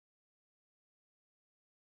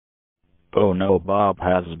Oh no, Bob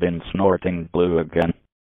has been snorting blue again.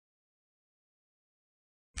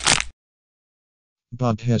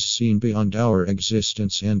 Bob has seen beyond our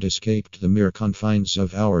existence and escaped the mere confines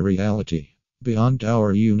of our reality. Beyond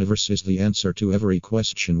our universe is the answer to every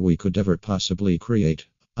question we could ever possibly create.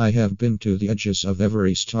 I have been to the edges of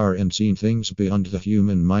every star and seen things beyond the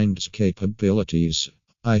human mind's capabilities.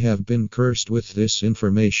 I have been cursed with this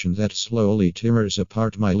information that slowly tears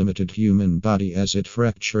apart my limited human body as it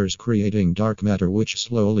fractures, creating dark matter which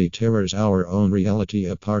slowly tears our own reality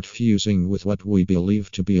apart, fusing with what we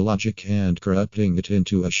believe to be logic and corrupting it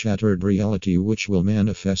into a shattered reality which will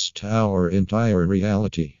manifest our entire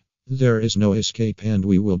reality. There is no escape and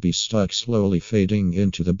we will be stuck, slowly fading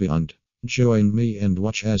into the beyond. Join me and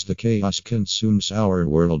watch as the chaos consumes our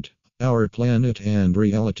world, our planet, and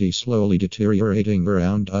reality slowly deteriorating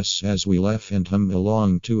around us as we laugh and hum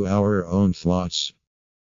along to our own thoughts.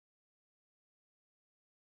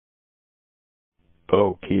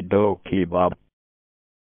 Okie dokie, Bob.